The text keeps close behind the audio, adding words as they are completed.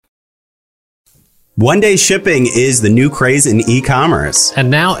One-day shipping is the new craze in e-commerce.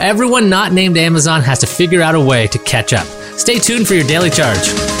 And now everyone not named Amazon has to figure out a way to catch up. Stay tuned for your Daily Charge.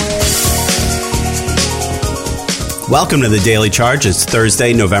 Welcome to the Daily Charge. It's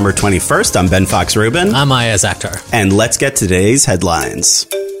Thursday, November 21st. I'm Ben Fox-Rubin. I'm Ayaz Akhtar. And let's get today's headlines.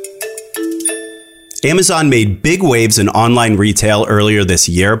 Amazon made big waves in online retail earlier this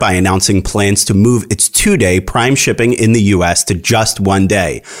year by announcing plans to move its 2-day Prime shipping in the U.S. to just 1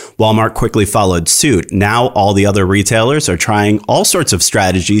 day. Walmart quickly followed suit. Now all the other retailers are trying all sorts of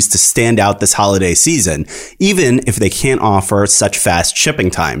strategies to stand out this holiday season, even if they can't offer such fast shipping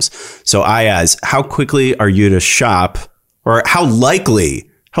times. So Ayaz, how quickly are you to shop, or how likely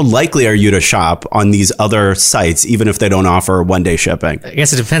are you to shop on these other sites, even if they don't offer 1-day shipping? I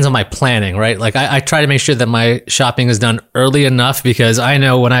guess it depends on my planning, right? Like I try to make sure that my shopping is done early enough, because I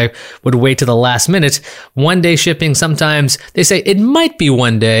know when I would wait to the last minute, 1-day shipping, sometimes they say it might be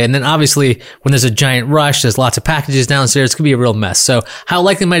 1 day. And then obviously when there's a giant rush, there's lots of packages downstairs, it could be a real mess. So how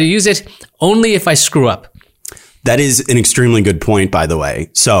likely am I to use it? Only if I screw up. That is an extremely good point, by the way.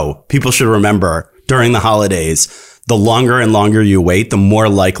 So people should remember during the holidays, the longer and longer you wait, the more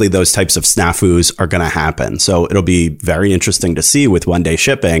likely those types of snafus are going to happen. So it'll be very interesting to see with 1-day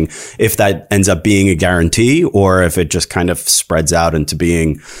shipping if that ends up being a guarantee or if it just kind of spreads out into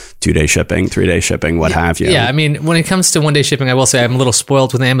being 2-day shipping, 3-day shipping, what have you. Yeah, I mean, when it comes to 1-day shipping, I will say I'm a little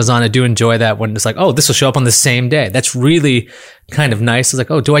spoiled with Amazon. I do enjoy that when it's like, oh, this will show up on the same day. That's really kind of nice. It's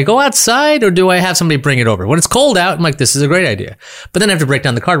like, oh, do I go outside or do I have somebody bring it over? When it's cold out, I'm like, this is a great idea. But then I have to break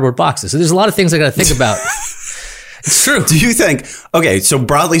down the cardboard boxes. So there's a lot of things I got to think about. It's true. Do you think, okay, so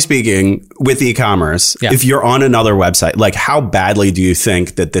broadly speaking, with e-commerce, if you're on another website, like how badly do you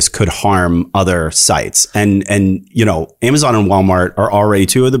think that this could harm other sites? And you know, Amazon and Walmart are already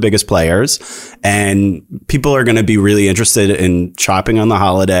two of the biggest players, and people are going to be really interested in shopping on the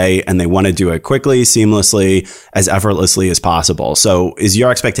holiday, and they want to do it quickly, seamlessly, as effortlessly as possible. So is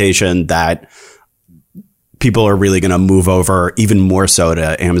your expectation that people are really going to move over even more so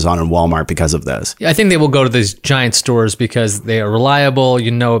to Amazon and Walmart because of this? Yeah, I think they will go to these giant stores because they are reliable.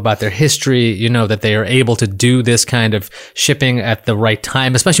 You know about their history. You know that they are able to do this kind of shipping at the right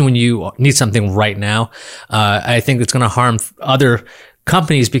time, especially when you need something right now. I think it's going to harm other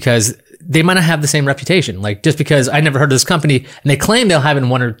companies because they might not have the same reputation. Like just because I never heard of this company and they claim they'll have it in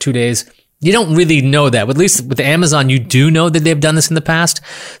 1 or 2 days, you don't really know that. At least with Amazon, you do know that they've done this in the past.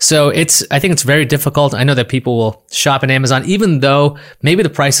 So I think it's very difficult. I know that people will shop at Amazon, even though maybe the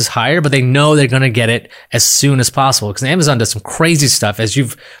price is higher, but they know they're going to get it as soon as possible. Because Amazon does some crazy stuff, as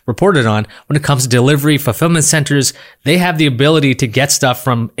you've reported on, when it comes to delivery, fulfillment centers. They have the ability to get stuff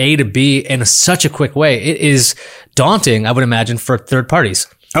from A to B in such a quick way. It is daunting, I would imagine, for third parties.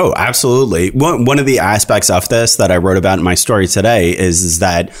 Oh, absolutely. One of the aspects of this that I wrote about in my story today is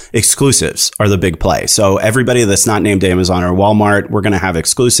that exclusives are the big play. So everybody that's not named Amazon or Walmart, we're going to have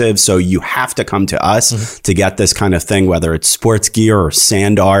exclusives. So you have to come to us to get this kind of thing, whether it's sports gear or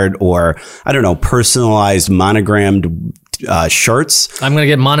sand art or, I don't know, personalized monogrammed shirts. I'm going to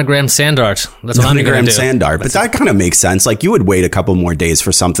get monogrammed sand art. That's what I'm going to do. Monogrammed sand art. But that kind of makes sense. Like you would wait a couple more days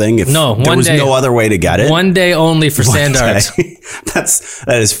for something if there was no other way to get it. 1 day only for sand art.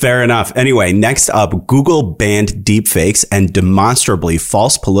 That is fair enough. Anyway, next up, Google banned deepfakes and demonstrably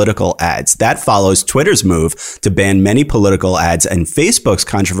false political ads. That follows Twitter's move to ban many political ads and Facebook's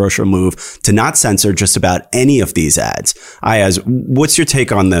controversial move to not censor just about any of these ads. Ayaz, what's your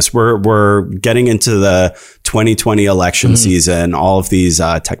take on this? We're getting into the 2020 election season. All of these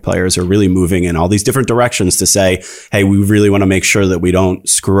tech players are really moving in all these different directions to say, hey, we really want to make sure that we don't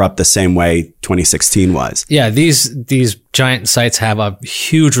screw up the same way 2016 was. Yeah, these giant sites have a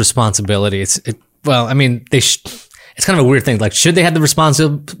huge responsibility. It's kind of a weird thing. Like, should they have the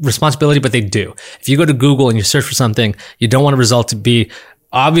responsibility? But they do. If you go to Google and you search for something, you don't want a result to be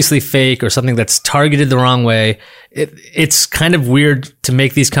obviously fake or something that's targeted the wrong way. It's kind of weird to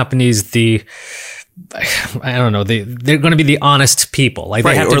make these companies I don't know. They're going to be the honest people. Like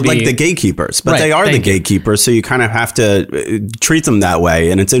they have to be like the gatekeepers, but they are the gatekeepers. So you kind of have to treat them that way.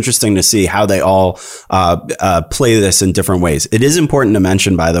 And it's interesting to see how they all play this in different ways. It is important to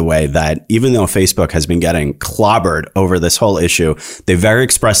mention, by the way, that even though Facebook has been getting clobbered over this whole issue, they very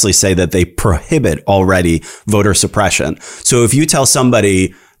expressly say that they prohibit already voter suppression. So if you tell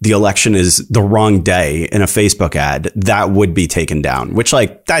somebody the election is the wrong day in a Facebook ad, that would be taken down, which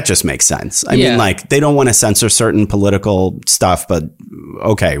like, that just makes sense. I mean, like they don't want to censor certain political stuff, but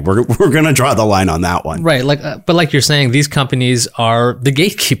okay, we're going to draw the line on that one. Right. Like, but like you're saying, these companies are the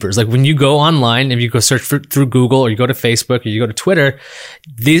gatekeepers. Like when you go online, if you go search through Google or you go to Facebook or you go to Twitter,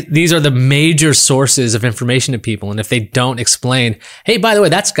 these are the major sources of information to people. And if they don't explain, hey, by the way,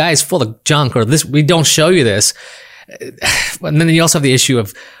 that guy's full of junk, or this, we don't show you this. And then you also have the issue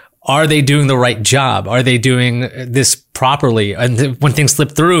of, are they doing the right job? Are they doing this properly? And when things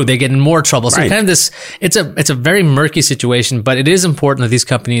slip through, they get in more trouble. So kind of this, it's a very murky situation, but it is important that these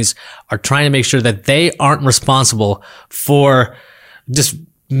companies are trying to make sure that they aren't responsible for just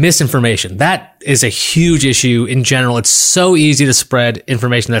misinformation. That is a huge issue in general. It's so easy to spread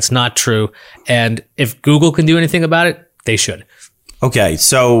information that's not true. And if Google can do anything about it, they should. Okay.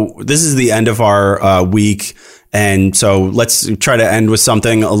 So this is the end of our week. And so let's try to end with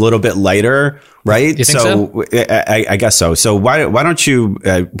something a little bit lighter, right? You think so? I guess so. So why don't you,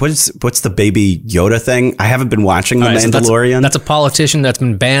 what's the Baby Yoda thing? I haven't been watching The Mandalorian. So that's a politician that's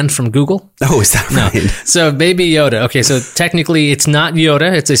been banned from Google. Oh, is that right? No. So Baby Yoda. Okay. So technically it's not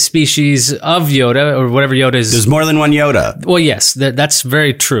Yoda. It's a species of Yoda or whatever Yoda is. There's more than one Yoda. Well, yes, that's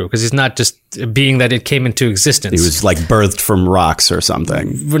very true because he's not just a being that it came into existence. He was like birthed from rocks or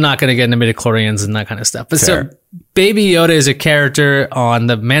something. We're not going to get into midichlorians and that kind of stuff. But so Baby Yoda is a character on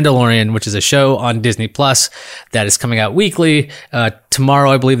The Mandalorian, which is a show on Disney Plus that is coming out weekly.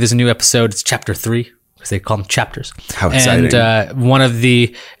 Tomorrow, I believe there's a new episode. It's chapter 3 because they call them chapters. How exciting.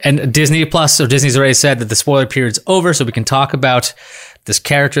 And and Disney Plus, so Disney's already said that the spoiler period's over, so we can talk about this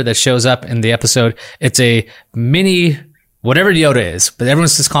character that shows up in the episode. It's a mini whatever Yoda is, but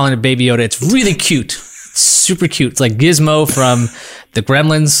everyone's just calling it Baby Yoda. It's really cute. It's super cute. It's like Gizmo from the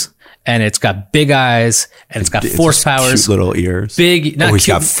Gremlins, and it's got big eyes, and it's got force powers. Cute little ears. He's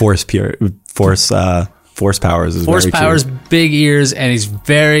got force powers. Force powers, big ears, and he's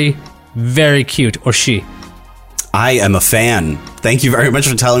very, very cute. Or she. I am a fan. Thank you very much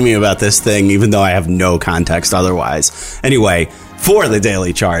for telling me about this thing, even though I have no context otherwise. Anyway, for The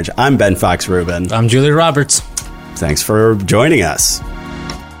Daily Charge, I'm Ben Fox Rubin. I'm Julia Roberts. Thanks for joining us.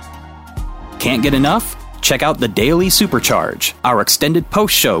 Can't get enough? Check out The Daily Supercharge, our extended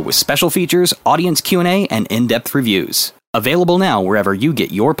post show with special features, audience Q&A, and in-depth reviews. Available now wherever you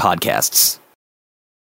get your podcasts.